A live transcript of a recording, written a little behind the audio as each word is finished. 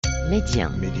ميديا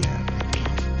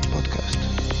بودكاست.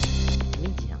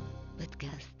 ميديا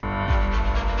بودكاست.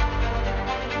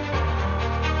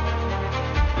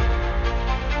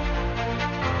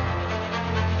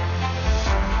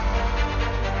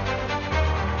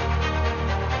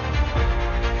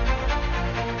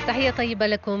 تحية طيبة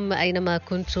لكم أينما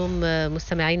كنتم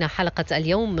مستمعين. حلقة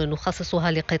اليوم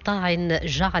نخصصها لقطاع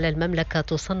جعل المملكة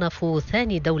تصنف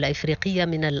ثاني دولة إفريقية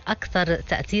من الأكثر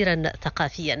تأثيرا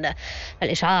ثقافيا.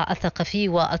 الإشعاع الثقافي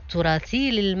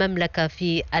والتراثي للمملكة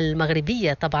في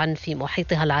المغربية، طبعا في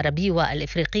محيطها العربي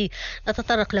والإفريقي،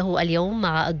 نتطرق له اليوم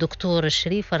مع الدكتور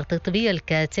شريف التطبي،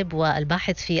 الكاتب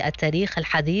والباحث في التاريخ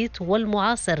الحديث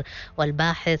والمعاصر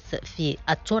والباحث في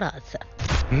التراث.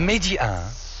 ميديا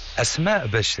أسماء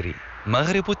باشري،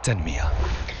 مغرب التنمية.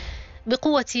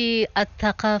 بقوة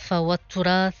الثقافة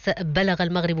والتراث بلغ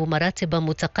المغرب مراتب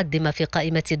متقدمة في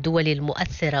قائمة الدول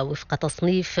المؤثرة. وفق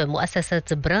تصنيف مؤسسة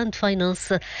براند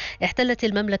فاينانس، احتلت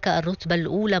المملكة الرتبة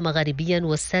الأولى مغاربيا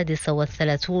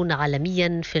وال36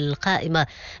 عالميا في القائمة،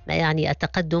 ما يعني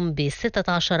التقدم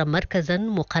ب16 مركزا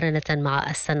مقارنة مع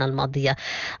السنة الماضية.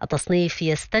 التصنيف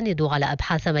يستند على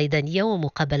أبحاث ميدانية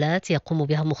ومقابلات يقوم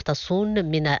بها مختصون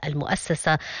من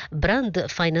المؤسسة براند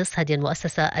فاينانس، هذه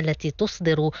المؤسسة التي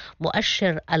تصدر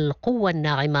مؤشر القوة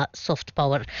الناعمة سوفت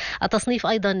باور. التصنيف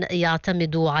أيضا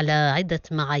يعتمد على عدة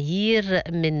معايير،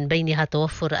 من بينها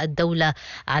توفر الدولة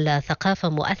على ثقافة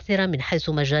مؤثرة من حيث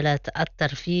مجالات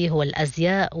الترفيه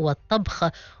والأزياء والطبخ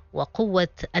وقوة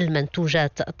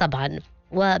المنتوجات طبعا،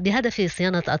 وبهدف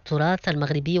صيانة التراث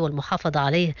المغربي والمحافظة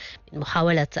عليه من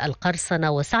محاولة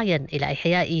القرصنة وسعيا إلى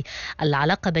إحياء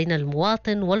العلاقة بين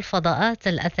المواطن والفضاءات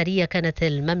الأثرية. كانت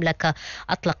المملكة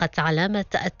أطلقت علامة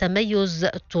التميز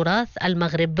تراث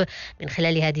المغرب. من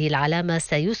خلال هذه العلامة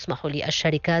سيسمح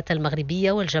للشركات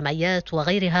المغربية والجمعيات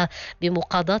وغيرها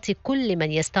بمقاضاة كل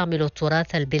من يستعمل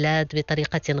تراث البلاد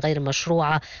بطريقة غير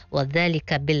مشروعة،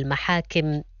 وذلك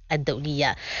بالمحاكم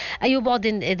الدولية. أي بعد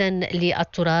إذن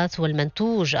للتراث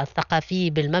والمنتوج الثقافي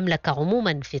بالمملكة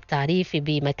عموما في التعريف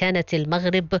بمكانة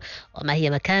المغرب، وما هي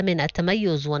مكامن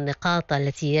التميز والنقاط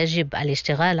التي يجب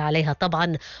الاشتغال عليها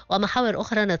طبعا، ومحاور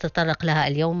أخرى نتطرق لها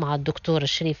اليوم مع الدكتور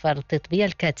شريف التطبي،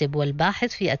 الكاتب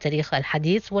والباحث في التاريخ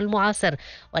الحديث والمعاصر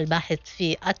والباحث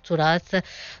في التراث.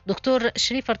 دكتور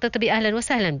شريف التطبي، أهلا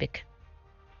وسهلا بك.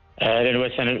 أهلا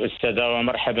وسهلا أستاذة،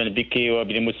 ومرحبا بك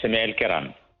وبالمستمعين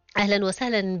الكرام. أهلا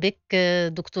وسهلا بك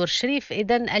دكتور شريف.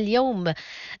 إذن اليوم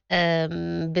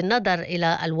بالنظر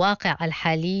إلى الواقع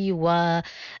الحالي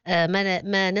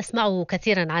وما نسمعه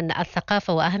كثيرا عن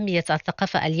الثقافة وأهمية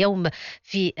الثقافة اليوم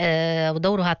في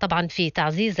ودورها طبعا في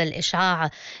تعزيز الإشعاع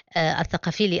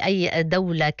الثقافي لأي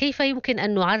دولة، كيف يمكن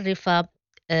أن نعرف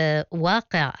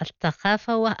واقع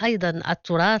الثقافة وأيضا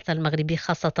التراث المغربي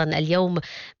خاصة اليوم؟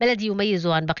 ما الذي يميز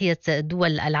عن بقية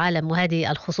دول العالم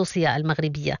وهذه الخصوصية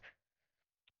المغربية؟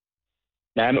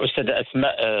 نعم أستاذة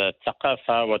أسماء،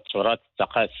 الثقافة والتراث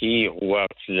الثقافي هو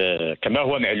كما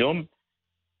هو معلوم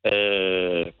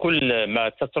كل ما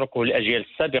تتركه الأجيال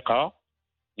السابقة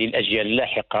للأجيال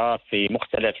اللاحقة في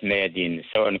مختلف الميادين،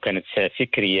 سواء كانت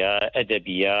فكرية،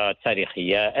 أدبية،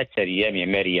 تاريخية، أثرية،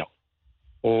 معمارية.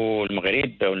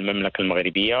 والمغرب والمملكة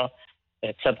المغربية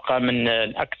تبقى من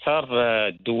الأكثر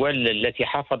الدول التي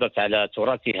حافظت على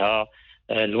تراثها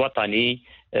الوطني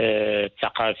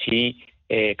الثقافي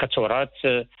كتراث،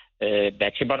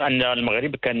 باعتبار أن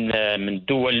المغرب كان من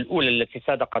الدول الأولى التي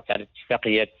صادقت على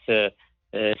اتفاقية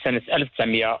سنة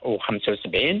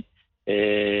 1975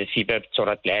 في باب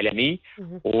التراث العالمي،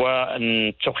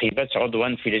 وانتخبت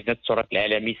عضوا في لجنة التراث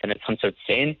العالمي سنة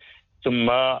 95، ثم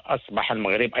أصبح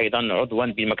المغرب أيضا عضوا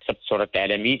بمكتب التراث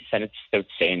العالمي سنة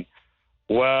 96،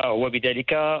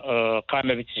 وبذلك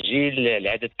قام بتسجيل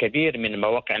العدد كبير من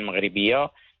المواقع المغربية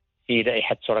في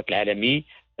لائحة التراث العالمي،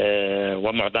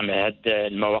 ومعظم هذه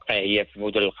المواقع هي في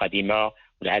المدن القديمة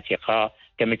والعتيقة،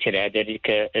 كمثل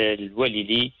ذلك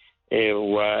الوليلي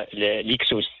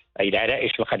والإكسوس، أي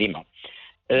العرائش القديمة.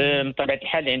 بطبيعة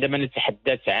الحال عندما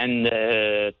نتحدث عن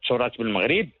التراث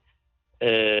بالمغرب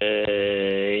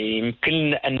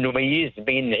يمكن أن نميز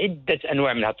بين عدة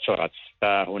أنواع من هذا التراث.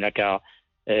 فهناك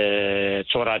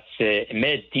تراث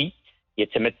مادي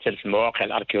يتمثل في المواقع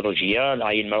الأركيولوجية،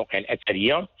 هي المواقع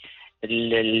الأثرية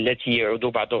التي يعود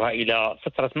بعضها إلى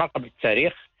فترة ما قبل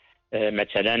التاريخ.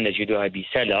 مثلا نجدها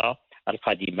بسلا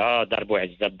القديمة، درب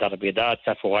عزب، دار بيضاء،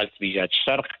 تافوغالت بجهة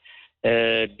الشرق،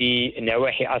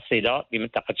 بنواحي أصيلة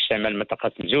بمنطقة الشمال،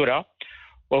 منطقة مزورة.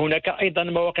 وهناك أيضا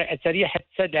مواقع أثرية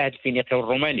حتى العهد الفينيقي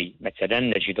والروماني، مثلا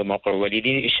نجد موقع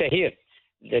وليدي الشهير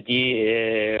الذي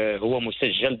هو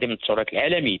مسجل ضمن التراث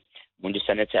العالمي منذ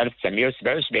سنة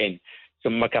 1977.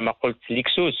 ثم كما قلت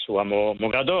ليكسوس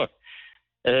وموغادور،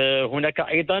 هناك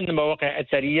أيضا مواقع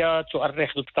أثرية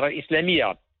تؤرخ الفترة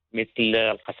الإسلامية مثل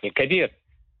القصر الكبير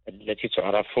التي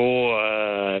تعرف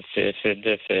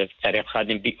في التاريخ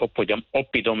القادم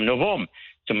بأوبيدوم نوفوم،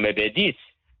 ثم باديس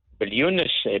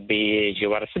باليونش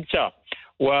بجوار سبتة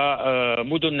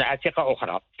ومدن عتيقة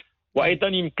أخرى. وأيضا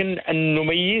يمكن أن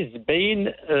نميز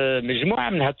بين مجموعة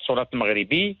من هذه التراث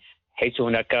المغربي، حيث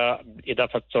هناك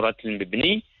إضافة التراث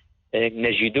المبني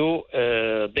نجد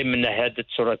ضمن هذا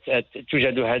التراث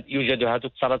يوجد هذا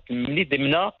التراث المبني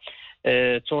ضمن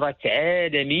تراث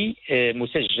عالمي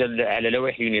مسجل على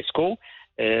لوائح اليونسكو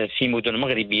في مدن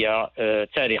مغربية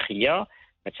تاريخية،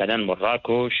 مثلا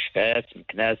مراكش، فاس،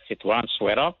 مكناس، تطوان،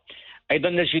 الصويرة. أيضا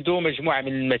نجد مجموعة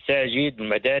من المساجد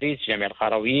والمدارس، جامع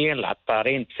القرويين،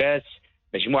 العطارين، فاس،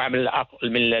 مجموعة من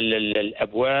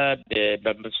الأبواب،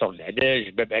 باب منصور العداج،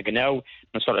 باب أقناو،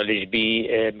 منصور العداج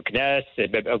بمكناس،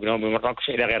 باب أقناو بمراكش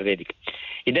إلى غير ذلك.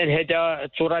 إذا هذا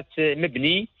تراث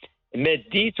مبني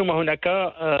مادي. ثم هناك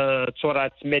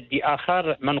تراث مادي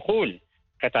آخر منقول،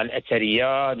 القطع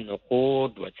الأثرية،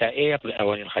 النقود، وثائق،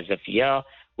 الأواني الخزفية،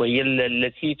 وهي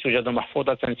التي توجد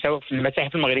محفوظة سواء في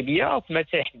المتاحف المغربية أو في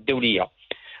المتاحف الدولية.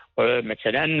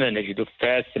 مثلا نجد في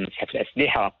فاس متحف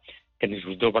الأسلحة،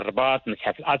 كنجدو بالرباط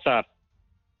متحف الأثر،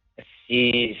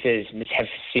 في متحف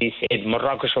السي سعيد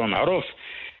مراكش هو معروف.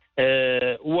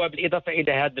 وبالإضافة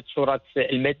إلى هذا التراث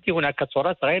المادي هناك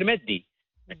تراث غير مادي،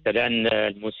 مثلا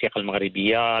الموسيقى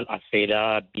المغربية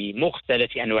الأصيلة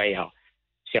بمختلف أنواعها،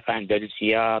 موسيقى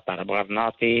أندلسية، طرب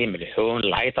غرناطي، ملحون،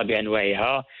 العيطة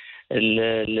بأنواعها،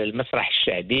 المسرح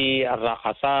الشعبي،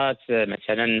 الرقصات،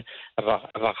 مثلا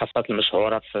الرقصات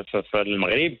المشهورة في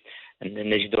المغرب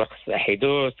نجد رقص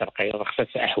أحيدوس، رقصة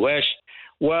أحواش،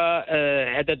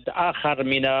 وعدد آخر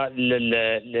من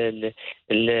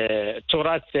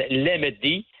التراث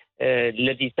اللامادي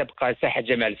الذي تبقى ساحة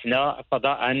جمال الفناء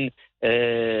فضاء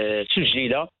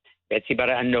سجل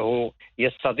باعتبار أنه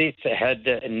يستضيف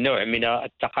هذا النوع من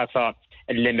الثقافة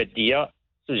اللامادية،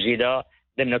 سجل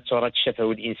ضمن التراث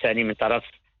الشفوي الإنساني من طرف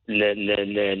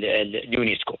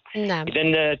اليونسكو. نعم.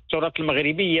 إذن التراث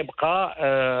المغربي يبقى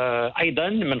أيضا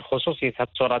من خصوصية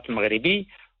التراث المغربي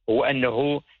هو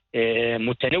أنه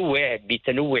متنوع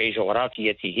بتنوع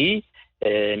جغرافيته،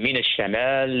 من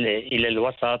الشمال إلى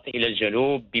الوسط إلى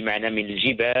الجنوب، بمعنى من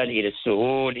الجبال إلى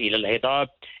السهول إلى الهضاب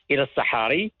إلى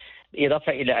الصحاري.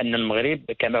 بالإضافة إلى أن المغرب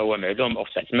كما هو معلوم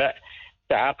أخت أسماء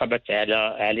تعاقبت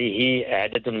عليه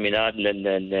عدد من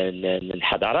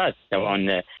الحضارات،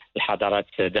 سواء الحضارات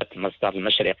ذات المصدر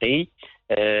المشرقي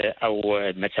أو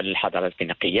مثلا الحضارات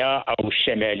الفينيقية أو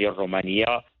الشمالية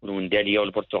الرومانية والوندالية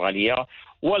والبرتغالية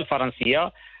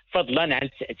والفرنسية، فضلا عن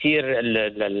التأثير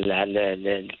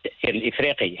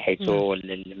الإفريقي، حيث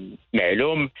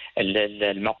معلوم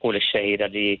المقولة الشهيرة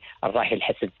للراحل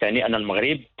حسن الثاني أن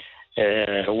المغرب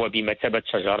هو بمثابة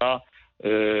شجرة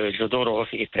جذوره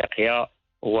في إفريقيا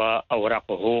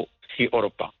وأوراقه في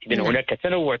أوروبا. إذن هناك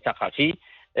تنوع ثقافي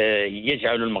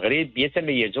يجعل المغرب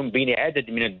يتميز بين عدد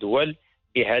من الدول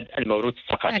بهذا الموروث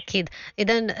الثقافي. أكيد.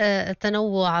 إذن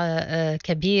تنوع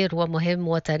كبير ومهم،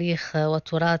 وتاريخ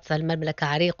وتراث المملكة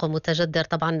عريق ومتجدر.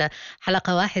 طبعا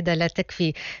حلقة واحدة لا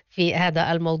تكفي في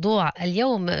هذا الموضوع.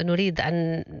 اليوم نريد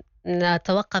أن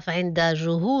نتوقف عند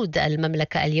جهود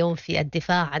المملكة اليوم في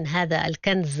الدفاع عن هذا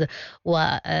الكنز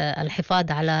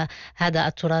والحفاظ على هذا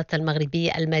التراث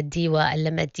المغربي المادي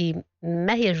واللامادي.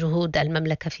 ما هي جهود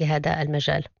المملكة في هذا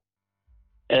المجال؟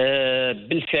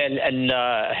 بالفعل أن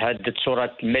هذا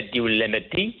التراث المادي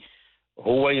واللامادي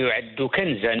هو يعد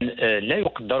كنزا لا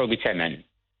يقدر بثمن،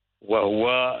 وهو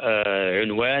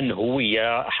عنوان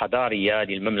هوية حضارية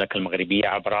للمملكة المغربية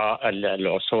عبر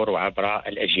العصور وعبر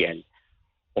الأجيال.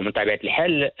 ومن طبيعة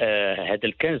الحال هذا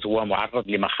الكنز هو معرض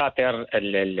لمخاطر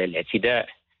الاعتداء،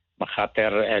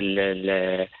 مخاطر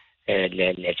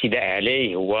الاعتداء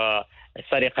عليه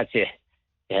وسرقته.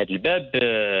 في هذا الباب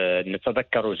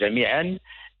نتذكر جميعا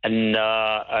أن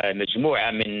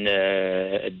مجموعة من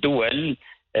الدول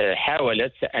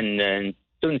حاولت أن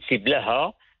تنسب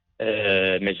لها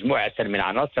مجموعة من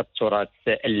عناصر التراث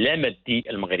اللامادي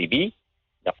المغربي.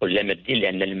 نقول لامادي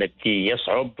لأن المادي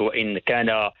يصعب، وإن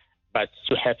كان بعض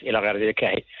التحف إلى غير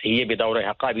ذلك هي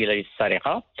بدورها قابلة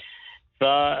للسرقة.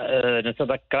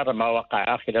 فنتذكر ما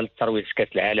وقع خلال ترويج كأس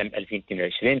العالم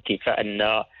 2022، كيف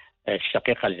أن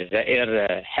الشقيقة الجزائر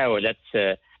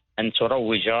حاولت أن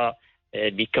تروج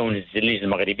بكون الزليج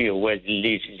المغربي هو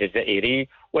زليج جزائري،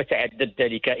 وتعدد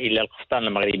ذلك إلى القفطان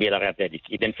المغربي إلى غير ذلك.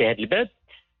 إذن في هذا الباب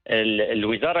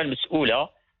الوزارة المسؤولة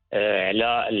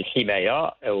على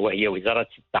الحماية وهي وزارة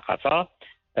الثقافة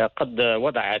قد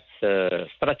وضعت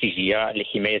استراتيجية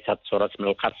لحماية هذا التراث من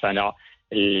القرصنة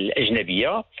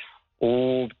الأجنبية،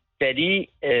 وبالتالي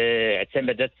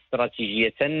اعتمدت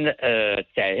استراتيجية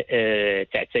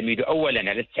تعتمد أولا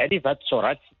على التعريف هذه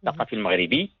التراث الثقافي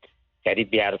المغربي، تعريف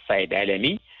بها على الصعيد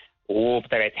العالمي،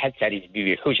 وبطبيعة الحال تعريف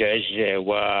بحجج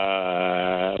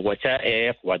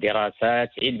ووثائق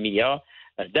ودراسات علمية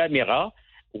دامغة،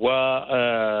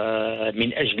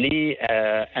 ومن أجل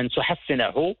أن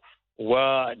تحسنه،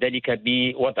 وذلك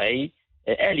بوضع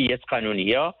آلية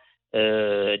قانونية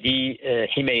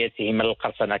لحمايته من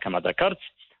القرصنة كما ذكرت.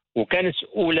 وكانت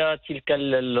أولى تلك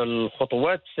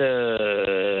الخطوات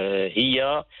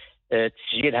هي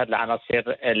تسجيل هذه العناصر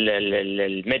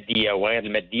المادية وغير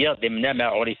المادية ضمن ما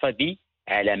عرف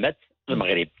بعلامة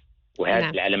المغرب. وهذه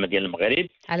العلامة ديال المغرب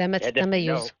علامة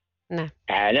التميز. نعم،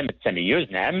 علامة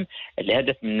التميز. نعم،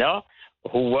 الهدف منها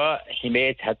هو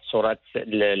حماية هذا التراث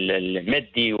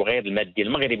المادي وغير المادي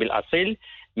المغربي الأصيل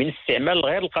من الاستعمال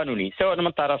غير القانوني، سواء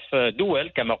من طرف دول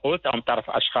كما قلت أو من طرف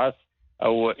أشخاص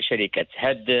أو شركات.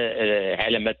 هذه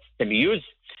علامة التميز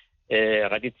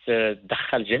غادي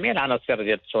تدخل جميع العناصر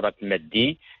ديال التراث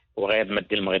المادي وغير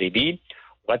المادي المغربي،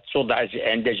 وغتوضع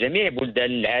عند جميع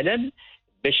بلدان العالم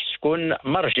باش تكون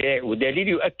مرجع ودليل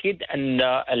يؤكد أن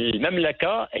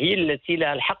المملكة هي التي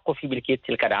لها الحق في ملكية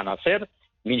تلك العناصر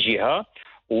من جهة،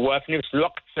 وفي نفس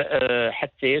الوقت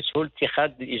حتى يسهل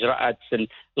اتخاذ الإجراءات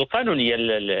القانونية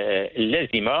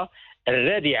اللازمة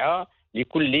الرادعة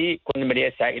لكل من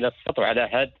يسعى إلى السطو على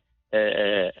هذا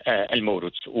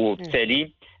الموروث.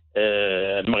 وبالتالي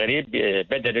المغرب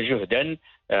بذل جهدا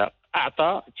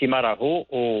أعطى ثماره،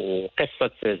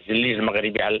 وقصة الزليج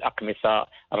المغربي على الأقمصة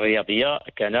الرياضية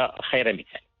كان خير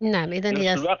مثال. نعم، إذن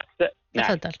هي في الوقت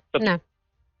نعم. في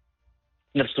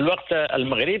نفس الوقت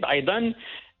المغرب أيضا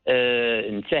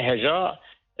انتهج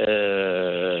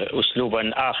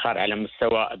أسلوبا آخر على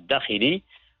المستوى الداخلي،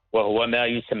 وهو ما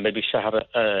يسمى بشهر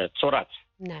التراث.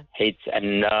 نعم. حيث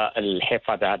أن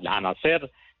الحفاظ على العناصر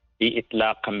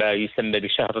بإطلاق ما يسمى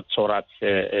بشهر التراث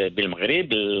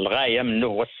بالمغرب، الغاية منه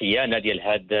هو الصيانة ديال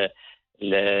هذا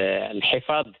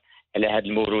الحفاظ على هذا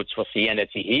الموروث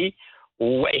وصيانته،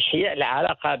 وإحياء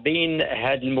العلاقة بين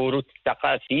هذا الموروث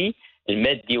الثقافي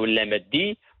المادي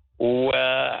واللامادي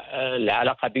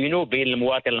والعلاقة بينه وبين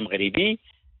المواطن المغربي،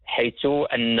 حيث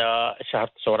أن شهر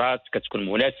التراث كتكون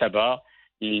مناسبة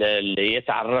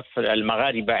ليتعرف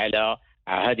المغاربة على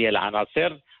هذه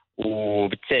العناصر،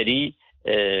 وبالتالي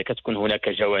كتكون هناك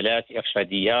جولات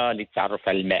إرشادية للتعرف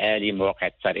على المعالم والمواقع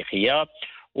التاريخية،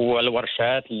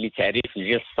 والورشات لتعريف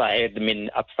الجيل الصاعد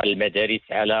من أطفال المدارس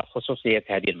على خصوصية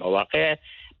هذه المواقع،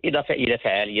 إضافة إلى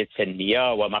فعاليات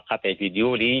فنية ومقاطع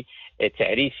فيديو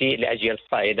لتعريف الأجيال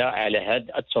الصاعدة على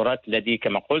هذا التراث الذي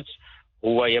كما قلت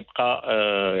هو يبقى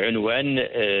عنوان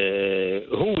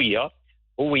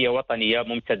هوية وطنية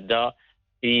ممتدة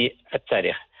في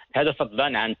التاريخ. هذا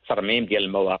فضلا عن الترميم ديال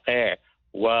المواقع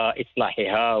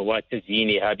وإصلاحها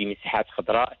وتزيينها بمساحات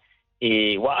خضراء.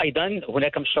 وأيضا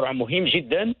هناك مشروع مهم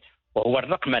جدا وهو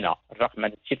الرقمنة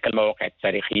تلك المواقع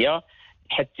التاريخية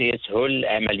حتى يسهل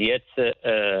عملية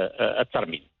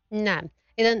الترميم. نعم،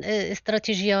 إذن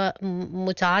استراتيجية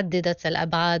متعددة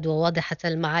الأبعاد وواضحة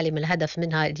المعالم. الهدف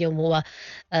منها اليوم هو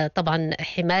طبعا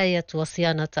حماية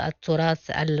وصيانة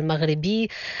التراث المغربي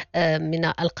من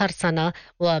القرصنة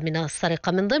ومن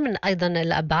السرقة. من ضمن أيضا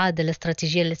الأبعاد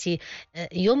الاستراتيجية التي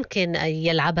يمكن أن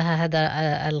يلعبها هذا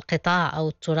القطاع أو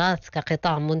التراث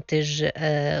كقطاع منتج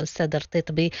أستاذ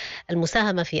رطيط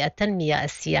المساهمة في التنمية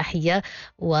السياحية،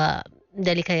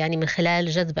 وذلك يعني من خلال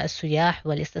جذب السياح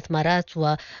والاستثمارات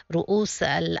ورؤوس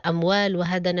الأموال،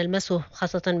 وهذا نلمسه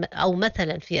خاصة أو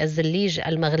مثلا في الزليج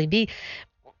المغربي.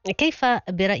 كيف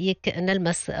برأيك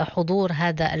نلمس حضور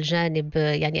هذا الجانب،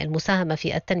 يعني المساهمة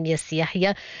في التنمية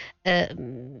السياحية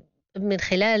من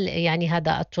خلال يعني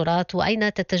هذا التراث،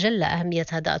 وأين تتجلى أهمية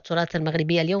هذا التراث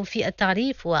المغربي اليوم في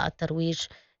التعريف والترويج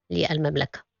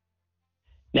للمملكة؟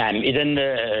 نعم، إذا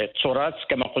التراث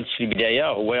كما قلت في البداية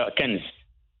هو كنز،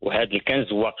 وهذا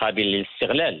الكنز هو قابل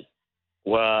للاستغلال،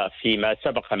 وفيما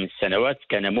سبق من السنوات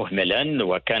كان مهملا،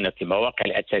 وكانت المواقع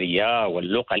الأثرية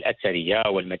واللقى الأثرية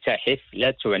والمتاحف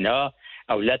لا تعنى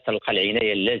أو لا تلقى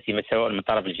العناية اللازمة سواء من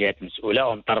طرف الجهات المسؤولة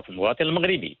أو من طرف المواطن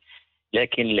المغربي.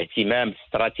 لكن الاهتمام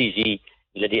الاستراتيجي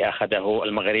الذي أخذه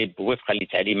المغرب وفقا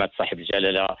لتعليمات صاحب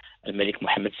الجلالة الملك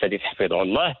محمد السادس حفظه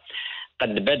الله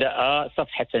قد بدأ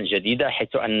صفحة جديدة،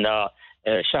 حيث أن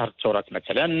شهر التراث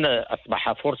مثلا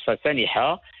أصبح فرصة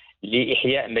سانحة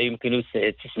لإحياء ما يمكن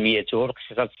تسميته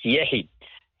الاقتصاد السياحي،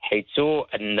 حيث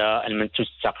أن المنتوج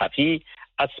الثقافي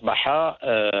أصبح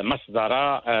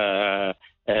مصدر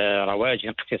رواج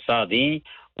اقتصادي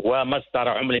ومصدر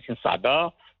عملة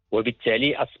صعبة،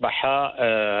 وبالتالي أصبح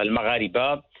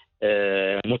المغاربة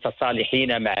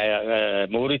متصالحين مع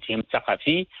موروثهم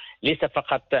الثقافي، ليس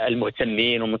فقط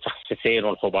المهتمين والمتخصصين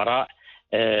والخبراء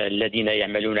الذين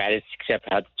يعملون على استكشاف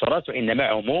هذا التراث، وإنما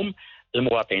عموم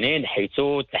المواطنين، حيث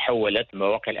تحولت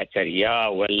المواقع الأثرية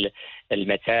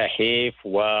والمتاحف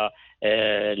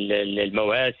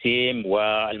والمواسم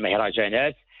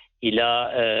والمهرجانات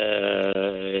إلى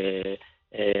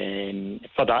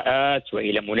فضاءات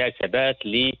وإلى مناسبات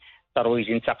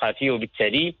لترويج ثقافي،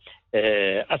 وبالتالي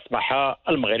أصبح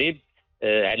المغرب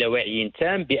على وعي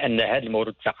تام بأن هذا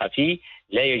الموروث الثقافي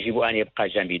لا يجب أن يبقى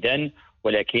جامدا،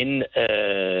 ولكن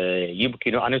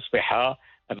يمكن أن يصبح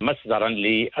مصدرا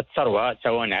للثروة،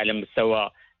 سواء على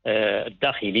المستوى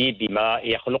الداخلي بما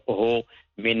يخلقه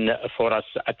من فرص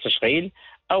التشغيل،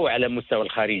 أو على المستوى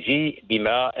الخارجي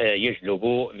بما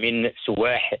يجلب من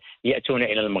سواح يأتون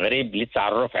إلى المغرب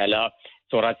للتعرف على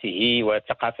تراثه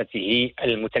وثقافته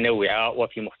المتنوعة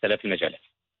وفي مختلف المجالات.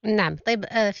 نعم. طيب،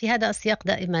 في هذا السياق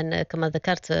دائما كما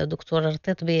ذكرت دكتور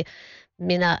رتيطبي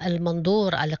من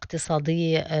المنظور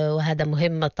الاقتصادي، وهذا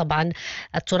مهم طبعا،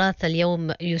 التراث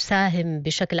اليوم يساهم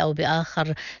بشكل أو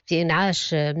بآخر في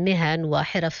إنعاش مهن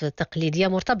وحرف تقليدية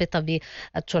مرتبطة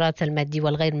بالتراث المادي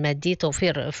والغير مادي،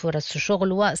 توفير فرص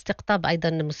شغل واستقطاب أيضا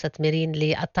مستثمرين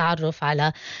للتعرف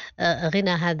على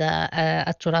غنى هذا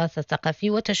التراث الثقافي،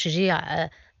 وتشجيع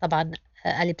طبعا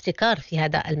الابتكار في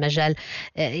هذا المجال.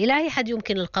 إلى أي حد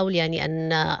يمكن القول يعني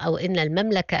إن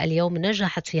المملكة اليوم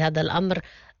نجحت في هذا الأمر،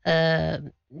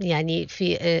 يعني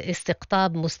في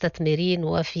استقطاب مستثمرين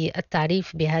وفي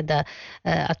التعريف بهذا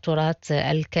التراث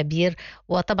الكبير؟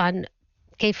 وطبعا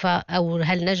كيف أو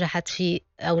هل نجحت في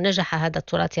أو نجح هذا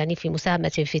التراث يعني في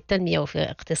مساهمته في التنمية وفي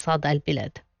اقتصاد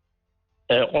البلاد؟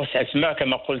 أسماء،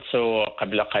 كما قلت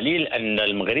قبل قليل أن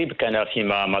المغرب كان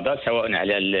فيما مضى سواء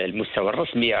على المستوى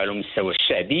الرسمي أو على المستوى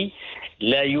الشعبي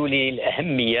لا يولي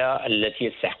الأهمية التي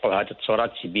يستحق هذا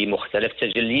التراث بمختلف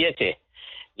تجلياته،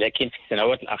 لكن في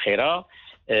السنوات الأخيرة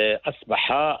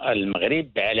أصبح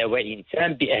المغرب على وعي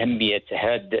تام بأهمية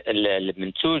هذا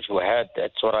المنتوج وهذا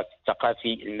التراث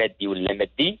الثقافي المادي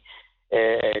واللامادي،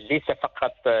 ليس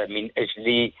فقط من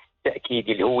أجل تأكيد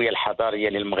الهوية الحضارية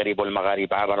للمغرب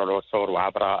والمغاربة عبر العصور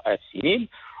وعبر السنين،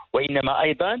 وإنما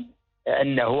أيضا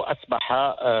أنه أصبح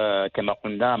كما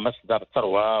قلنا مصدر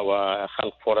ثروة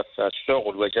وخلق فرص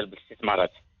الشغل وجلب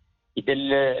الاستثمارات. إذا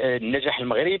النجاح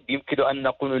المغرب يمكن أن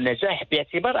نقول نجاح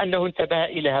باعتبار أنه انتبه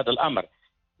إلى هذا الأمر.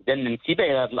 إذا الانتباه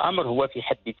إلى هذا الأمر هو في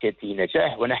حد ذاته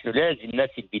نجاح، ونحن لا زلنا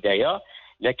في البداية،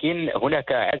 لكن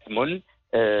هناك عزم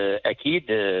أكيد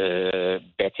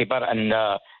باعتبار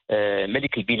أن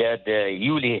ملك البلاد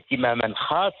يولي اهتماما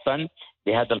خاصا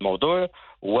بهذا الموضوع،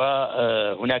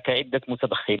 وهناك عدة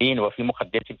متدخلين وفي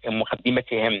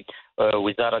مقدمتهم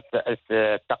وزارة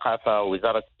الثقافة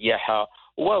ووزارة السياحة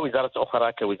ووزارة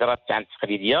أخرى كوزارة التعليم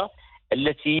التقليدية،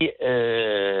 التي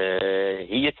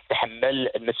هي تتحمل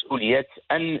مسؤولية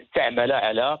أن تعمل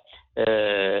على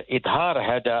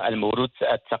إظهار هذا الموروث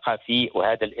الثقافي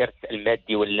وهذا الإرث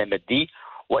المادي واللامادي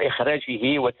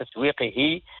وإخراجه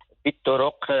وتسويقه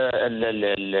بالطرق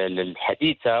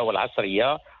الحديثة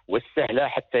والعصرية والسهلة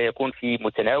حتى يكون في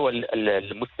متناول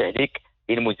المستهلك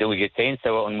للمزوجتين،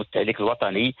 سواء المستهلك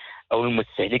الوطني أو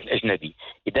المستهلك الأجنبي.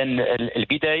 إذا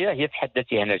البداية هي في حد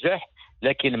ذاتها نجاح،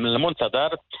 لكن من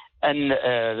المنتظر أن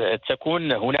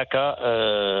تكون هناك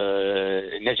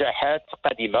نجاحات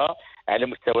قادمة على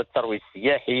مستوى الترويج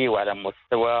السياحي وعلى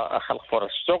مستوى خلق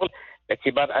فرص الشغل،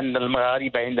 باعتبار أن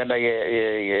المغاربة عندما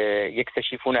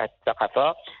يكتشفون هذه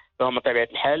الثقافة فهم بطبيعة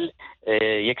الحال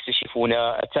يكتشفون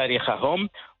تاريخهم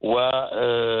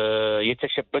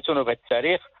ويتشبثون بهذا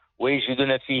التاريخ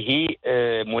ويجدون فيه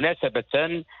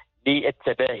مناسبة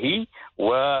للتباهي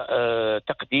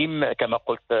وتقديم كما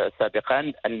قلت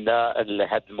سابقا أن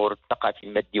هذا الموروث الثقافي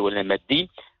المادي واللامادي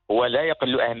هو لا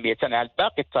يقل أهمية عن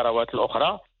باقي الثروات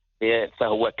الأخرى،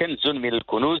 فهو كنز من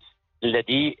الكنوز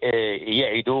الذي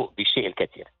يعد بالشيء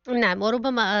الكثير. نعم.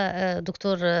 وربما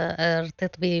دكتور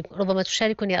رتيطبي ربما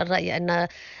تشاركني الرأي أن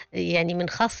يعني من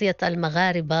خاصية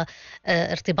المغاربة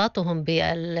ارتباطهم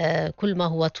بكل ما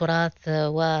هو تراث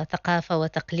وثقافة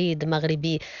وتقليد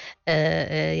مغربي،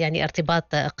 يعني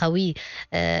ارتباط قوي.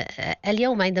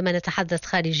 اليوم عندما نتحدث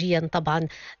خارجيا طبعا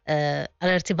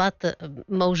الارتباط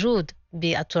موجود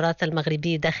بالتراث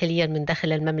المغربي داخليا من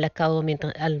داخل المملكة ومن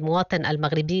المواطن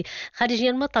المغربي،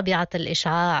 خارجيا ما طبيعة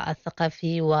الإشعاع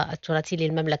الثقافي والتراثي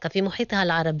للمملكة في محيطها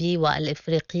العربي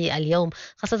والإفريقي اليوم،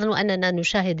 خاصة وأننا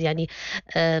نشاهد يعني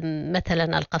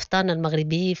مثلا القفطان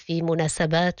المغربي في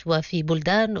مناسبات وفي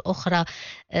بلدان أخرى.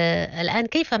 الآن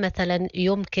كيف مثلا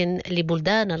يمكن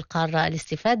لبلدان القارة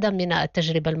الاستفادة من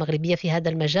التجربة المغربية في هذا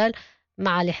المجال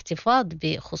مع الاحتفاظ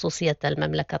بخصوصية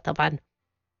المملكة طبعا؟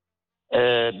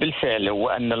 بالفعل هو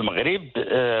أن المغرب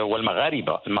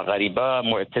والمغاربة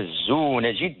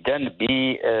معتزون جدا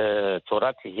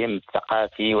بتراثهم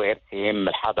الثقافي وإرثهم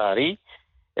الحضاري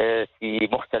في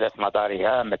مختلف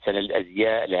مظاهرها، مثلا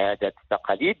الأزياء، العادات،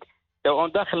 التقاليد، سواء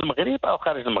داخل المغرب أو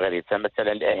خارج المغرب،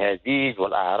 فمثلا الأهازيج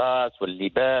والأعراس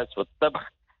واللباس والطبخ.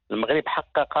 المغرب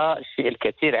حقق الشيء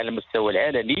الكثير على المستوى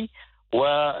العالمي،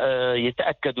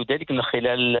 ويتأكد ذلك من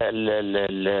خلال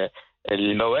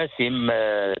المواسم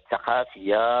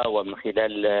الثقافية، ومن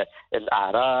خلال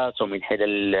الأعراس، ومن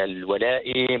خلال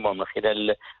الولائم، ومن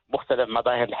خلال مختلف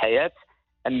مظاهر الحياة،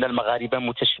 أن المغاربة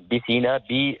متشبثين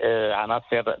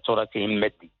بعناصر تراثهم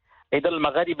المادي. أيضا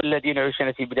المغاربة الذين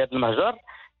يعيشون في بلاد المهجر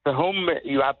فهم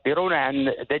يعبرون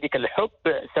عن ذلك الحب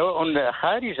سواء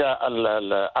خارج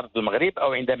أرض المغرب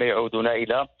أو عندما يعودون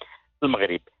إلى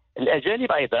المغرب.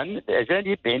 الأجانب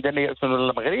عندما يأتون إلى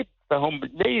المغرب فهم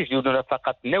لا يجدون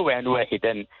فقط نوعا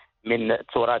واحدا من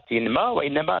تراث ما،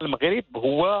 وإنما المغرب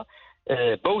هو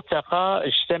بوتقة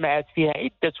اجتمعت فيها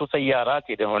عدة تيارات.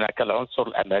 إذا هناك العنصر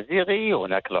الأمازيغي،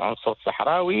 هناك العنصر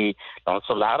الصحراوي،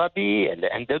 العنصر العربي،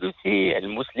 الأندلسي،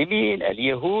 المسلمين،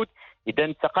 اليهود.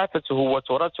 إذا ثقافته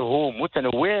وتراثه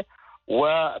متنوع،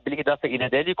 وبالإضافة إلى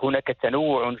ذلك هناك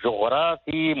تنوع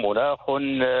جغرافي، مناخ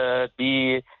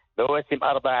بمواسم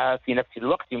 4 في نفس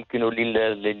الوقت، يمكن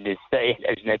للسائح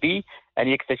الأجنبي أن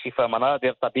يكتشف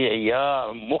مناظر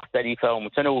طبيعية مختلفة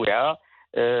ومتنوعة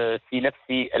في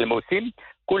نفس الموسم.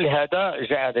 كل هذا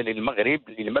جعل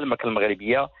للمملكة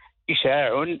المغربية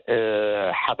إشعاع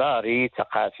حضاري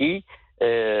ثقافي،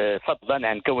 فضلا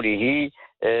عن كونه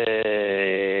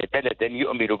بلدا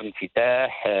يؤمن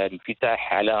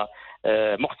بانفتاح على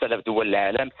مختلف دول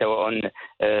العالم، سواء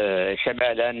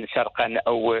شمالا شرقا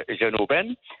أو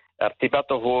جنوبا.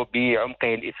 ارتباطه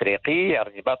بعمقه الإفريقي،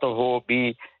 ارتباطه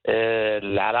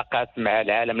بالعلاقات مع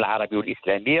العالم العربي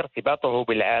والإسلامي، ارتباطه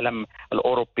بالعالم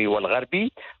الأوروبي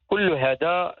والغربي، كل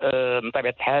هذا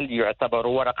بطبيعة الحال يعتبر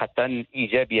ورقة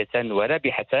إيجابية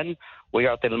ورابحة،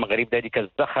 ويعطي المغرب ذلك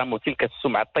الزخم وتلك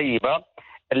السمعة الطيبة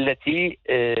التي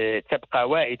تبقى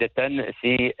واعدة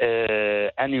في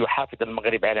أن يحافظ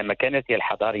المغرب على مكانته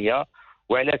الحضارية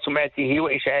وعلى سمعته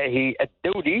وإشعاعه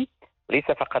الدولي، ليس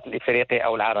فقط الإفريقي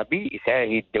أو العربي، إشعاعه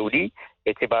الدولي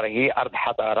باعتباره أرض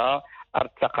حضارة، أرض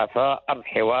ثقافة، أرض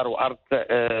حوار، وأرض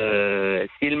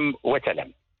سلم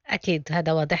وسلام. أكيد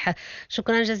هذا واضح.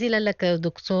 شكرا جزيلا لك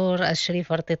دكتور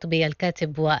الشريف ارتطبي،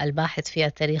 الكاتب والباحث في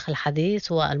التاريخ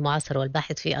الحديث والمعاصر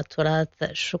والباحث في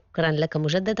التراث. شكرا لك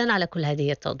مجددا على كل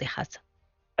هذه التوضيحات.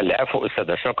 العفو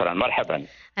أستاذة، شكرا، مرحبا.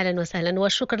 أهلا وسهلا،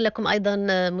 والشكر لكم أيضا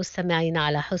مستمعينا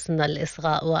على حسن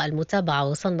الإصغاء والمتابعة.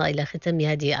 وصلنا إلى ختام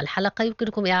هذه الحلقة،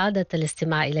 يمكنكم إعادة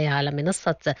الاستماع إليها على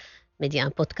منصة ميديان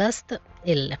بودكاست.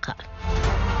 إلى اللقاء.